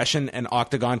with aggression and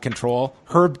octagon control,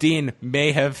 Herb Dean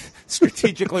may have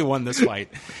strategically won this fight.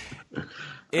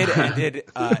 It ended.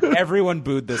 Everyone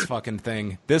booed this fucking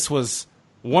thing. This was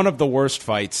one of the worst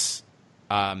fights.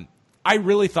 I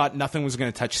really thought nothing was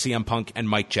going to touch CM Punk and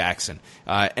Mike Jackson.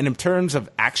 And in terms of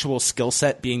actual skill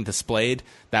set being displayed,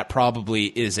 that probably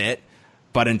is it.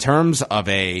 But in terms of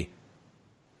a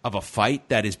fight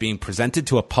that is being presented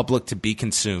to a public to be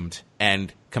consumed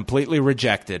and completely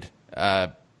rejected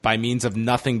by means of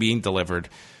nothing being delivered,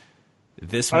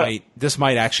 this might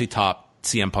actually top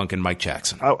CM Punk and Mike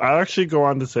Jackson. I'll actually go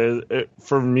on to say,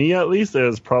 for me at least, it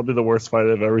is probably the worst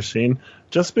fight I've ever seen,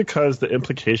 just because the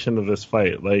implication of this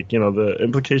fight, the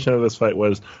implication of this fight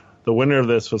was the winner of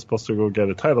this was supposed to go get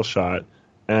a title shot,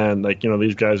 and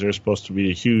these guys are supposed to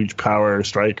be huge power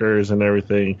strikers and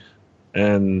everything.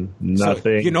 And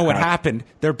nothing. So, what happened?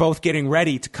 They're both getting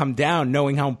ready to come down,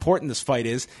 knowing how important this fight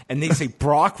is, and they say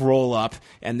Brock roll up,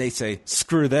 and they say,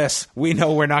 screw this. We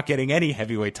know we're not getting any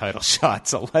heavyweight title shot,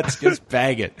 so let's just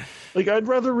bag it. I'd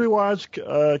rather rewatch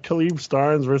Khabib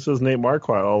Starnes versus Nate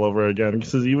Marquardt all over again,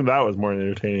 because even that was more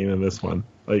entertaining than this one.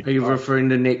 Are you referring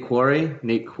to Nate Quarry?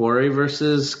 Nate Quarry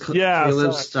versus Khabib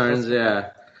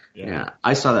Starnes? Yeah.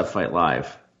 I saw that fight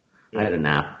live. Yeah. I had a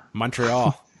nap.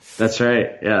 Montreal. That's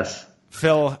right. Yes.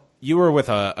 Phil, you were with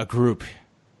a group.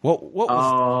 What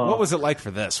was it like for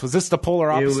this? Was this the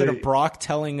polar opposite of Brock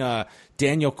telling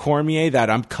Daniel Cormier that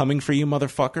I'm coming for you,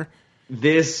 motherfucker?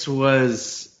 This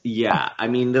was, I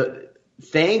mean,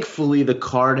 thankfully the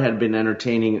card had been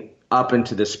entertaining up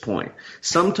into this point.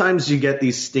 Sometimes you get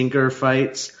these stinker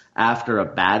fights after a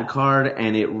bad card,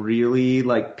 and it really,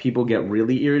 like, people get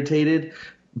really irritated.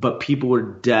 But people were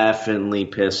definitely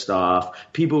pissed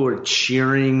off. People were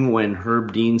cheering when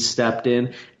Herb Dean stepped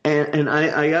in. And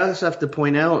I also have to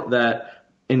point out that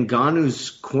Ngannou's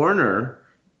corner,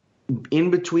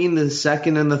 in between the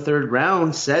second and the third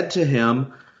round, said to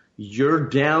him, "You're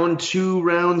down 2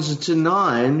 rounds to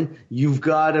none. You've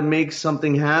got to make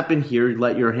something happen here.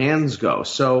 Let your hands go."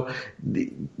 So,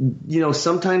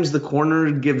 sometimes the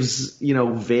corner gives,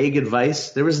 vague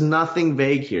advice. There was nothing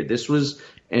vague here. This was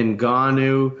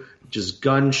Ngannou just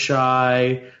gun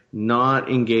shy, not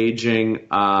engaging,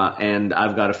 and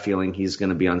I've got a feeling he's going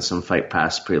to be on some Fight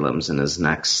Pass prelims in his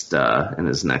next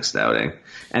outing,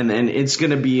 and then it's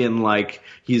going to be in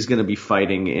he's going to be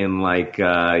fighting in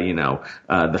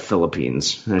the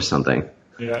Philippines or something.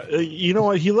 Yeah, you know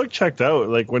what? He looked checked out.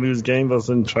 Like when he was getting those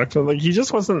instructions, he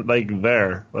just wasn't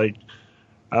there. I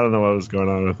don't know what was going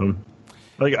on with him.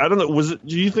 I don't know.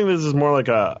 Do you think this is more like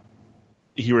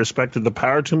he respected the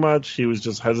power too much? He was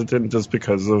just hesitant just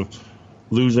because of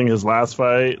losing his last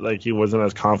fight. He wasn't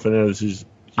as confident as he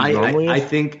normally is.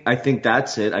 I think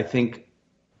that's it. I think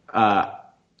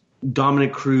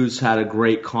Dominic Cruz had a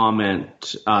great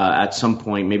comment at some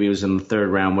point, maybe it was in the third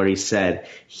round, where he said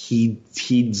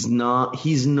he's no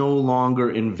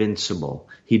longer invincible.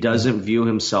 He doesn't view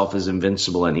himself as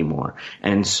invincible anymore.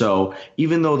 And so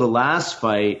even though the last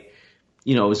fight,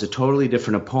 it was a totally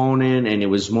different opponent and it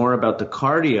was more about the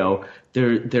cardio,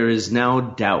 there is now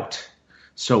doubt.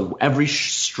 So every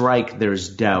strike, there's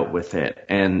doubt with it,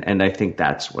 and I think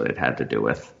that's what it had to do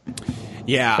with.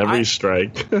 Yeah, every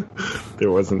strike,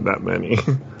 there wasn't that many.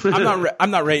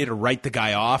 I'm not ready to write the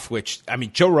guy off.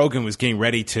 Joe Rogan was getting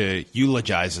ready to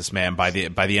eulogize this man by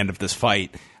the end of this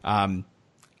fight.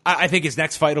 I think his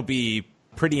next fight will be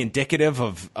pretty indicative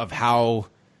of how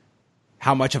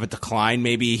much of a decline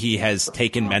maybe he has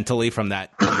taken mentally from that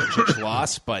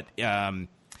loss, but.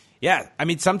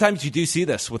 Sometimes you do see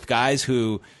this with guys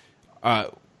who,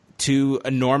 two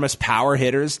enormous power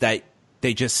hitters that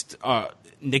they just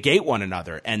negate one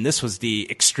another. And this was the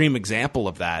extreme example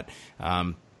of that.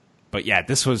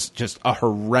 This was just a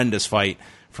horrendous fight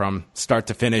from start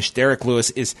to finish. Derek Lewis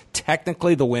is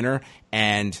technically the winner,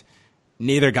 and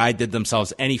neither guy did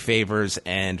themselves any favors.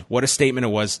 And what a statement it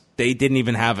was. They didn't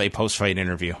even have a post-fight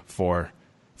interview for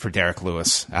Derek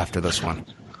Lewis after this one.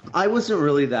 I wasn't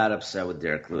really that upset with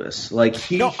Derek Lewis.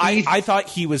 I thought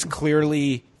he was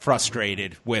clearly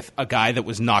frustrated with a guy that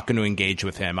was not going to engage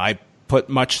with him. I put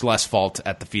much less fault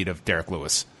at the feet of Derek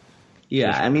Lewis.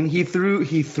 Yeah, he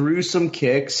threw some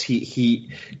kicks.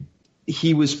 He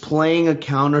was playing a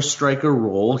counter striker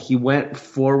role. He went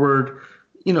forward,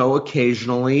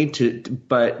 occasionally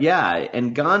but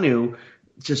Ngannou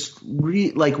just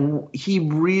he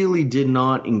really did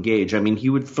not engage. He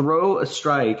would throw a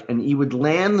strike and he would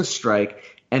land the strike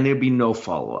and there'd be no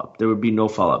follow-up. There would be no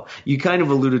follow-up. You kind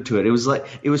of alluded to it.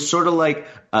 It was sort of like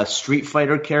a Street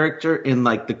Fighter character in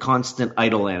the constant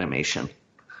idle animation.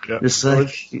 Yeah. Or it's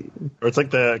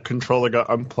like the controller got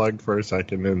unplugged for a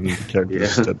second and the character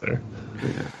just stood there.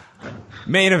 Yeah.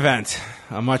 Main event,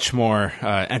 a much more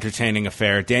entertaining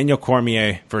affair. Daniel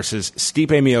Cormier versus Stipe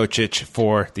Miocic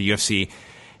for the UFC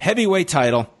heavyweight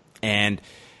title. And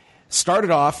started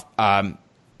off,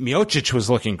 Miocic was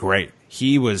looking great.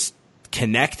 He was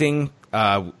connecting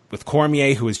with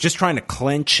Cormier, who was just trying to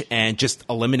clinch and just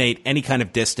eliminate any kind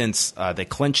of distance. They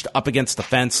clinched up against the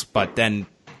fence, but then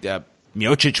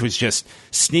Miocic was just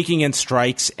sneaking in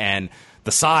strikes, and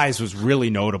the size was really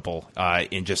notable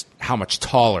in just how much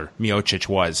taller Miocic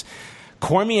was.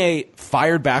 Cormier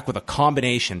fired back with a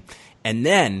combination, and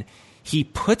then he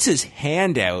puts his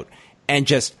hand out and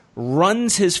just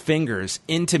runs his fingers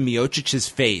into Miocic's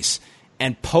face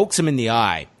and pokes him in the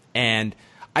eye. And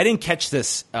I didn't catch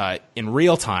this in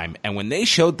real time, and when they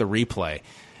showed the replay,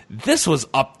 this was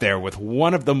up there with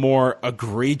one of the more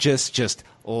egregious just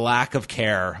lack of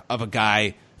care of a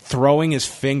guy throwing his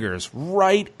fingers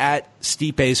right at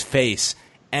Stipe's face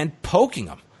and poking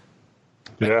him.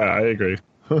 Yeah, I agree.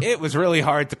 It was really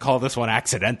hard to call this one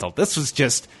accidental. This was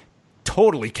just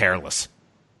totally careless.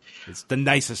 It's the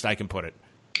nicest I can put it.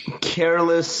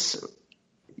 Careless,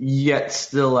 yet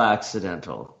still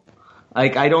accidental.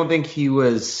 I don't think he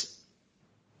was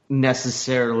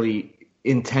necessarily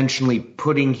intentionally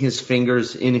putting his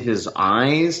fingers in his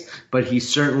eyes, but he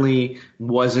certainly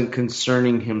wasn't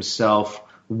concerning himself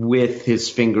with his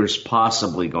fingers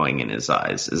possibly going in his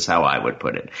eyes, is how I would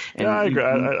put it. And I agree.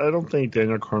 I don't think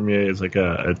Daniel Cormier is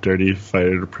a dirty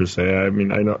fighter per se. I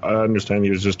understand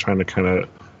he was just trying to kind of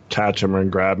catch him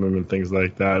and grab him and things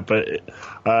like that. But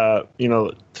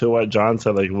to what John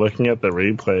said, like looking at the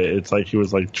replay, it's like he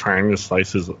was like trying to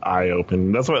slice his eye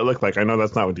open. That's what it looked like. I know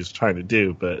that's not what he's trying to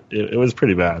do, but it was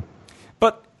pretty bad.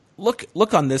 But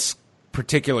look on this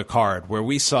particular card where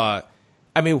we saw.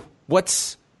 I mean,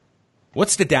 what's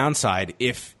the downside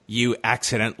if you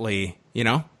accidentally,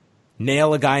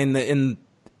 nail a guy in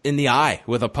the eye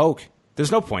with a poke?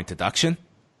 There's no point deduction.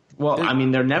 Well, I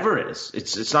mean, there never is.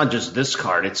 It's not just this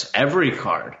card; it's every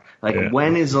card.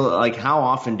 Like, how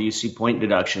often do you see point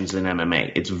deductions in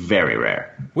MMA? It's very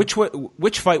rare. Which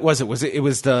fight was it? It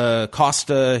was the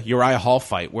Costa Uriah Hall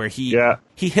fight where he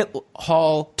hit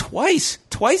Hall twice.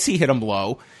 Twice he hit him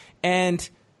low, and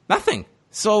nothing.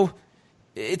 So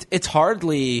it's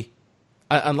hardly,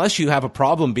 unless you have a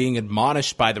problem being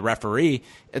admonished by the referee.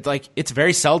 It's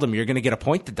very seldom you're going to get a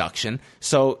point deduction.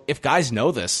 So if guys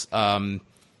know this,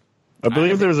 I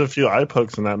believe there was a few eye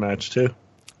pokes in that match too.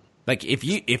 Like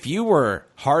if you were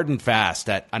hard and fast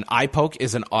that an eye poke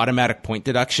is an automatic point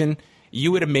deduction,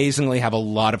 you would amazingly have a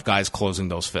lot of guys closing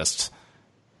those fists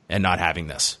and not having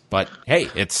this. But hey,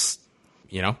 it's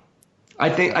I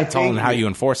think all in how you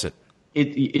enforce it.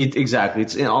 Exactly.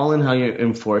 It's all in how you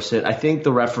enforce it. I think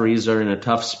the referees are in a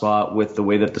tough spot with the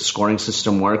way that the scoring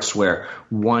system works, where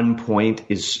 1 point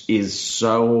is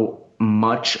so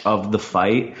much of the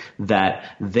fight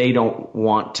that they don't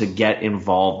want to get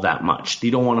involved that much. They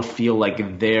don't want to feel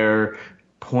like their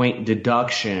point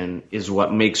deduction is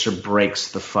what makes or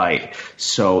breaks the fight.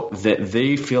 So that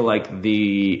they feel like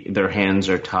their hands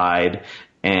are tied,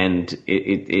 and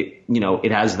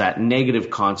it has that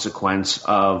negative consequence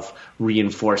of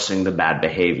reinforcing the bad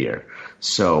behavior.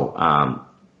 So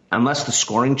unless the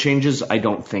scoring changes, I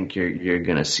don't think you're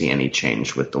going to see any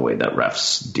change with the way that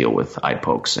refs deal with eye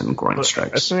pokes and groin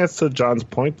strikes. I think that's to John's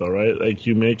point, though, right? Like,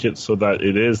 you make it so that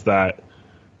it is that,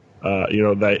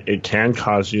 that it can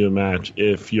cause you a match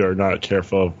if you're not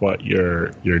careful of what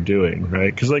you're doing,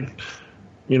 right? Because,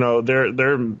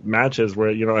 there are matches where,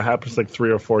 it happens like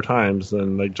 3 or 4 times,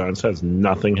 and like John says,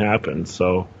 nothing happens.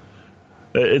 So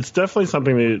it's definitely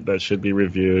something that should be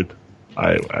reviewed,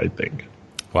 I think.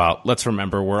 Well, let's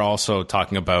remember, we're also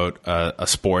talking about a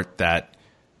sport that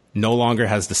no longer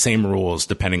has the same rules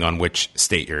depending on which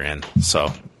state you're in.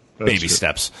 So, baby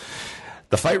steps.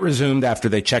 The fight resumed after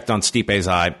they checked on Stipe's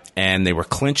eye, and they were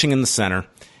clinching in the center.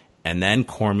 And then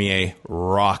Cormier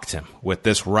rocked him with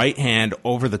this right hand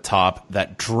over the top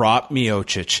that dropped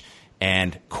Miocic,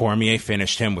 and Cormier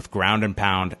finished him with ground and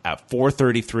pound at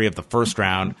 4:33 of the first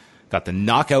round. Got the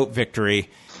knockout victory.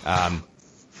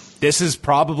 This is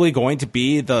probably going to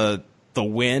be the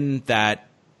win that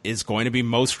is going to be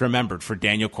most remembered for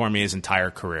Daniel Cormier's entire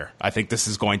career. I think this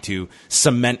is going to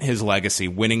cement his legacy,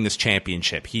 winning this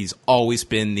championship. He's always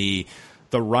been the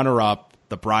runner-up,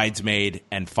 the bridesmaid,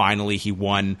 and finally he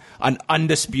won an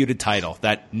undisputed title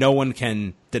that no one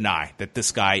can deny, that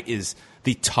this guy is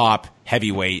the top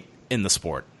heavyweight in the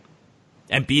sport.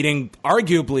 And beating,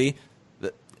 arguably,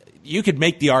 you could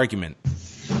make the argument,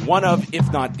 one of,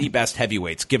 if not the best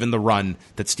heavyweights, given the run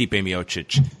that Stipe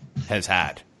Miocic has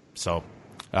had. So,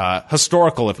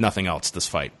 historical, if nothing else, this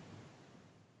fight.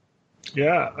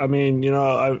 Yeah, I mean,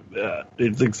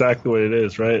 it's exactly what it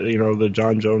is, right? The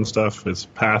John Jones stuff is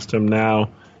past him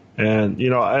now. And,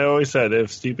 I always said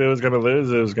if Stipe was going to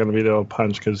lose, it was going to be a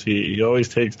punch, because he always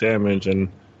takes damage, and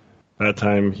that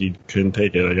time he couldn't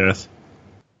take it, I guess.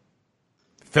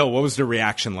 Phil, what was the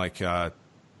reaction like? This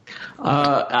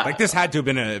had to have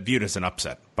been viewed as an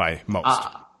upset by most.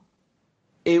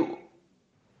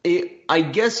 I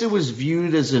guess it was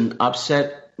viewed as an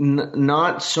upset,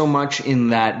 not so much in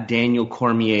that Daniel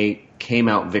Cormier came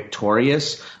out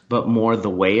victorious, but more the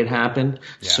way it happened.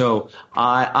 Yeah. So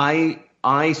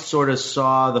I sort of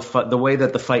saw the way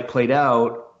that the fight played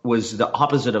out was the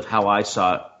opposite of how I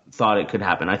thought it could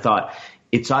happen. I thought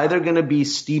it's either going to be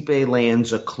Stipe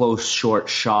lands a close short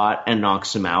shot and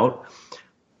knocks him out,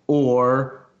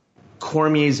 or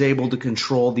Cormier is able to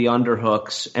control the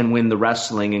underhooks and win the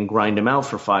wrestling and grind him out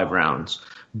for 5 rounds.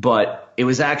 But it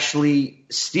was actually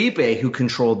Stipe who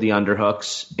controlled the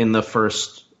underhooks in the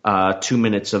first 2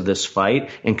 minutes of this fight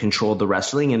and controlled the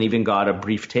wrestling and even got a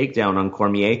brief takedown on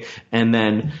Cormier. And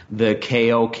then the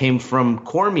KO came from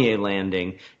Cormier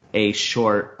landing a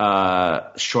short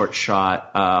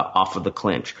shot off of the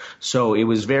clinch. So it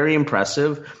was very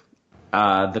impressive.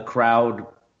 The crowd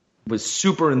was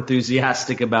super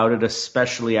enthusiastic about it,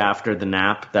 especially after the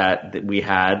nap that we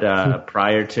had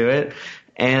prior to it.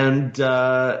 And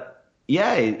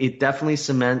it definitely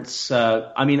cements.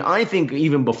 I think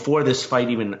even before this fight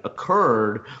even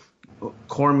occurred,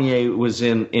 Cormier was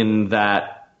in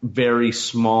that very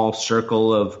small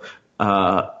circle of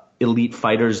elite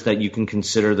fighters that you can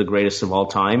consider the greatest of all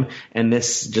time. And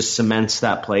this just cements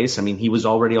that place. I mean, he was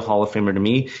already a Hall of Famer to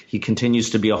me. He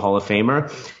continues to be a Hall of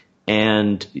Famer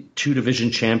and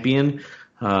 2-division champion.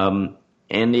 And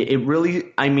it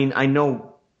really, I mean, I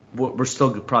know we're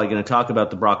still probably going to talk about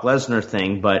the Brock Lesnar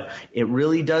thing, but it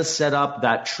really does set up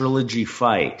that trilogy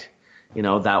fight. You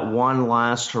know, that one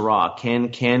last hurrah. Can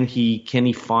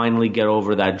he finally get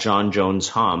over that John Jones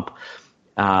hump?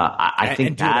 I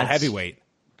think do it at heavyweight.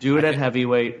 Do it at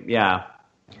heavyweight, yeah.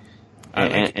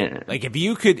 Like if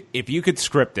you could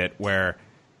script it where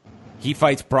he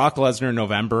fights Brock Lesnar in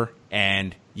November,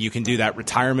 and you can do that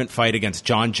retirement fight against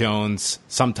John Jones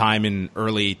sometime in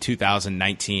early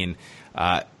 2019.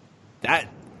 That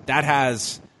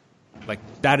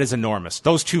is enormous.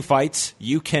 Those two fights,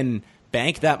 you can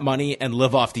bank that money and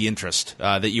live off the interest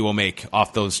that you will make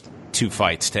off those two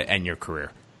fights to end your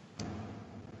career.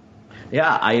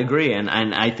 Yeah, I agree. And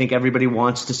I think everybody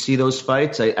wants to see those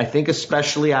fights. I think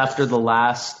especially after the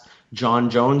last John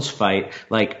Jones fight,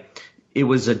 like it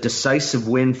was a decisive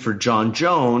win for John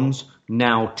Jones,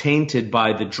 now tainted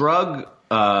by the drug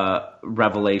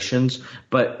revelations.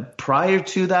 But prior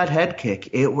to that head kick,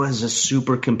 it was a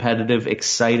super competitive,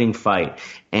 exciting fight.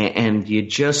 And you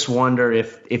just wonder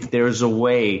if there's a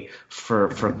way for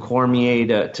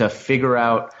Cormier to figure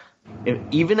out,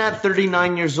 even at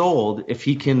 39 years old, if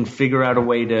he can figure out a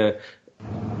way to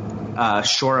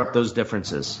shore up those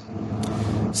differences.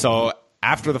 So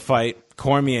after the fight,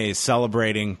 Cormier is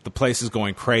celebrating. The place is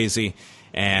going crazy.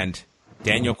 And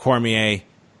Daniel Cormier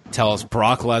tells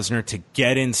Brock Lesnar to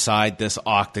get inside this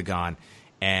octagon.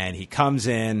 And he comes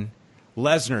in.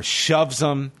 Lesnar shoves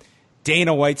him.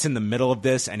 Dana White's in the middle of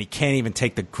this, and he can't even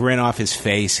take the grin off his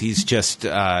face. He's just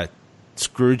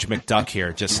Scrooge McDuck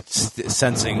here, just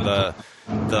sensing the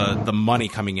money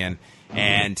coming in.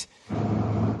 And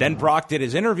then Brock did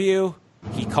his interview.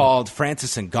 He called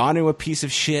Francis Ngannou a piece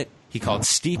of shit. He called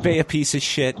Stipe a piece of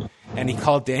shit. And he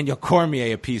called Daniel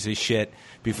Cormier a piece of shit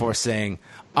before saying,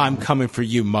 "I'm coming for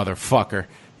you, motherfucker."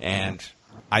 And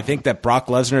I think that Brock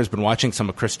Lesnar has been watching some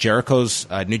of Chris Jericho's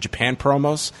New Japan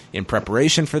promos in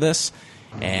preparation for this.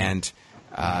 And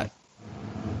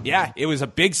yeah, it was a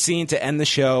big scene to end the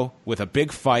show with a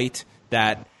big fight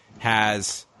that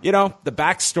has, you know, the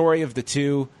backstory of the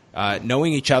two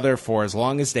knowing each other for as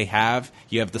long as they have.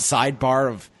 You have the sidebar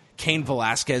of Cain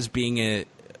Velasquez being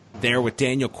there with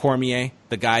Daniel Cormier,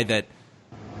 the guy that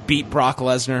beat Brock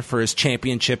Lesnar for his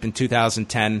championship in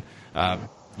 2010.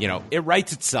 You know, it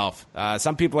writes itself.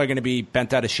 Some people are going to be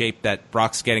bent out of shape that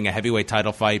Brock's getting a heavyweight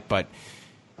title fight, but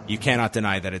you cannot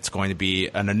deny that it's going to be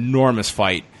an enormous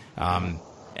fight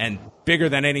and bigger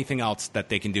than anything else that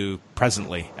they can do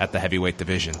presently at the heavyweight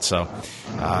division. So,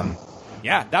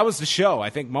 yeah, that was the show. I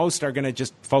think most are going to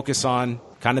just focus on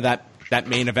kind of that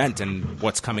main event and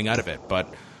what's coming out of it.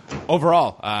 But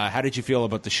overall, how did you feel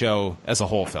about the show as a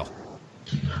whole, Phil?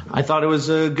 I thought it was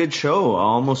a good show.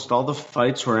 Almost all the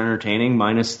fights were entertaining,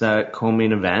 minus that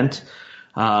co-main event.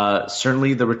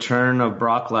 Certainly the return of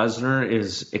Brock Lesnar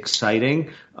is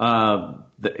exciting.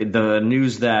 The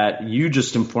news that you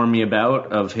just informed me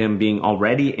about of him being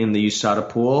already in the USADA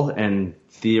pool and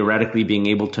theoretically being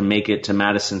able to make it to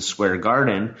Madison Square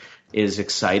Garden is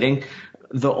exciting.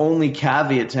 The only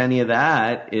caveat to any of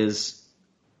that is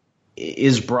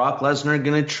Brock Lesnar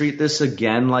going to treat this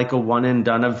again like a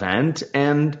one-and-done event?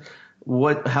 And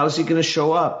how's he going to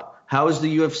show up? How is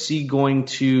the UFC going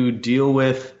to deal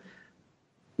with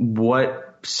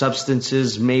what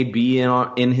substances may be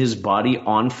in his body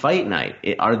on fight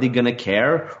night? Are they going to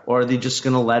care, or are they just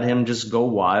going to let him just go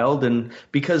wild? And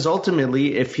because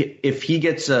ultimately, if he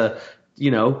gets a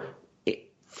 $5 to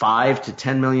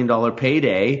 $10 million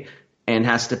payday and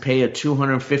has to pay a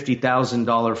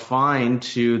 $250,000 fine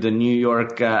to the New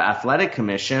York Athletic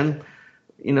Commission,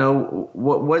 you know,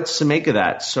 what's to make of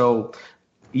that? So,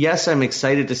 yes, I'm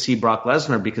excited to see Brock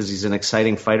Lesnar because he's an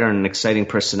exciting fighter and an exciting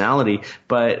personality.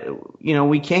 But, you know,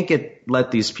 we can't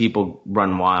let these people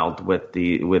run wild with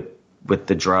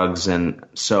the drugs, and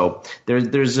so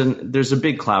there's a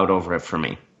big cloud over it for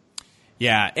me.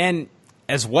 Yeah, and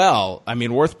as well, I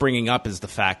mean, worth bringing up is the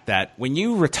fact that when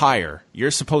you retire,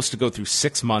 you're supposed to go through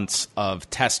 6 months of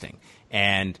testing.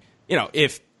 And, you know,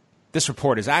 if this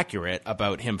report is accurate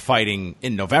about him fighting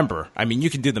in November, I mean, you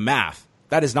can do the math.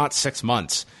 That is not 6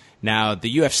 months. Now,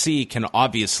 the UFC can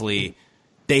obviously,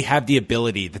 they have the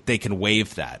ability that they can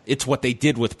waive that. It's what they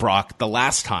did with Brock the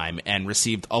last time and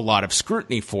received a lot of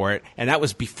scrutiny for it. And that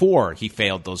was before he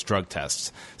failed those drug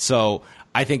tests. So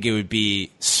I think it would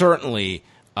be certainly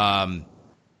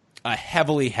a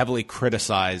heavily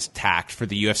criticized tact for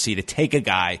the UFC to take a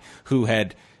guy who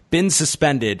had been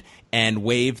suspended and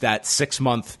waive that 6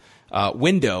 month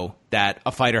window that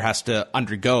a fighter has to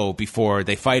undergo before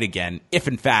they fight again, if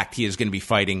in fact he is going to be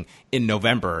fighting in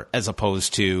November as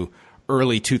opposed to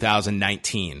early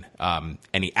 2019, and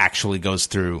he actually goes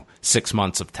through 6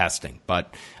 months of testing.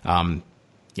 But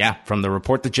yeah, from the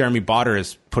report that Jeremy Botter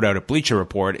has put out at Bleacher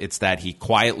Report, it's that he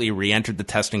quietly re-entered the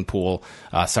testing pool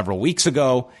several weeks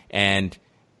ago and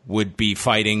would be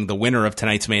fighting the winner of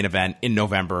tonight's main event in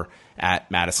November at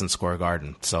Madison Square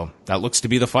Garden. So that looks to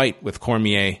be the fight with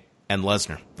Cormier and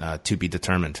Lesnar, to be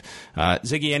determined.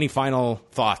 Ziggy, any final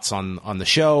thoughts on the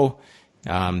show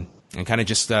and kind of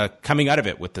just coming out of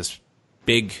it with this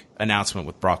big announcement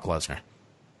with Brock Lesnar?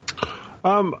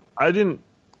 I didn't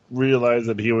realize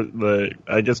that he was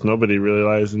I guess nobody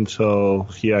realized until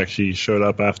he actually showed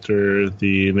up after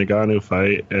the Ngannou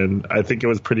fight, and I think it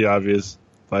was pretty obvious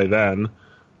by then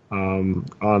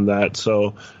on that.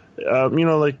 So,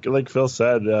 like Phil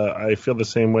said, I feel the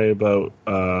same way about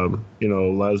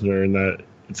Lesnar, in that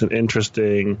it's an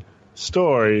interesting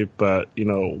story, but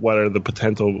what are the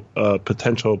potential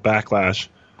backlash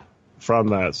from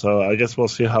that? So I guess we'll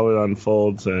see how it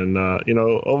unfolds. And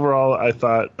overall, I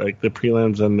thought like the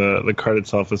prelims and the card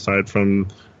itself, aside from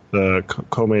the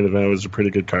co-main event, was a pretty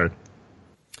good card.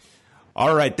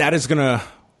 All right, that is gonna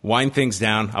wind things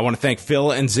down. I want to thank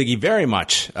Phil and Ziggy very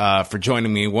much for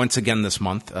joining me once again this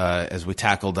month as we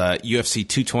tackled UFC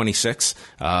 226.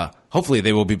 Hopefully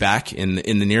they will be back in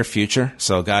the near future.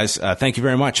 So guys, thank you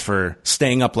very much for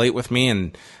staying up late with me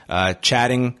and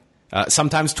chatting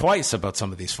sometimes twice about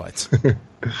some of these fights.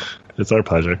 It's our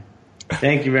pleasure.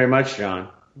 Thank you very much, John.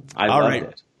 I loved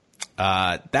it.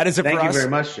 That is it for us. Thank you very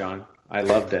much, John. I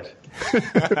loved it.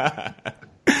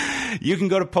 You can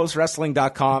go to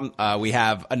postwrestling.com. We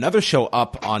have another show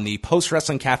up on the Post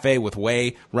Wrestling Cafe with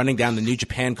Wei, running down the New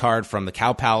Japan card from the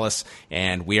Cow Palace,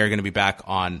 and we are going to be back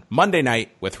on Monday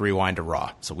night with Rewind to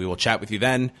Raw. So we will chat with you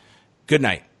then. Good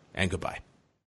night and goodbye.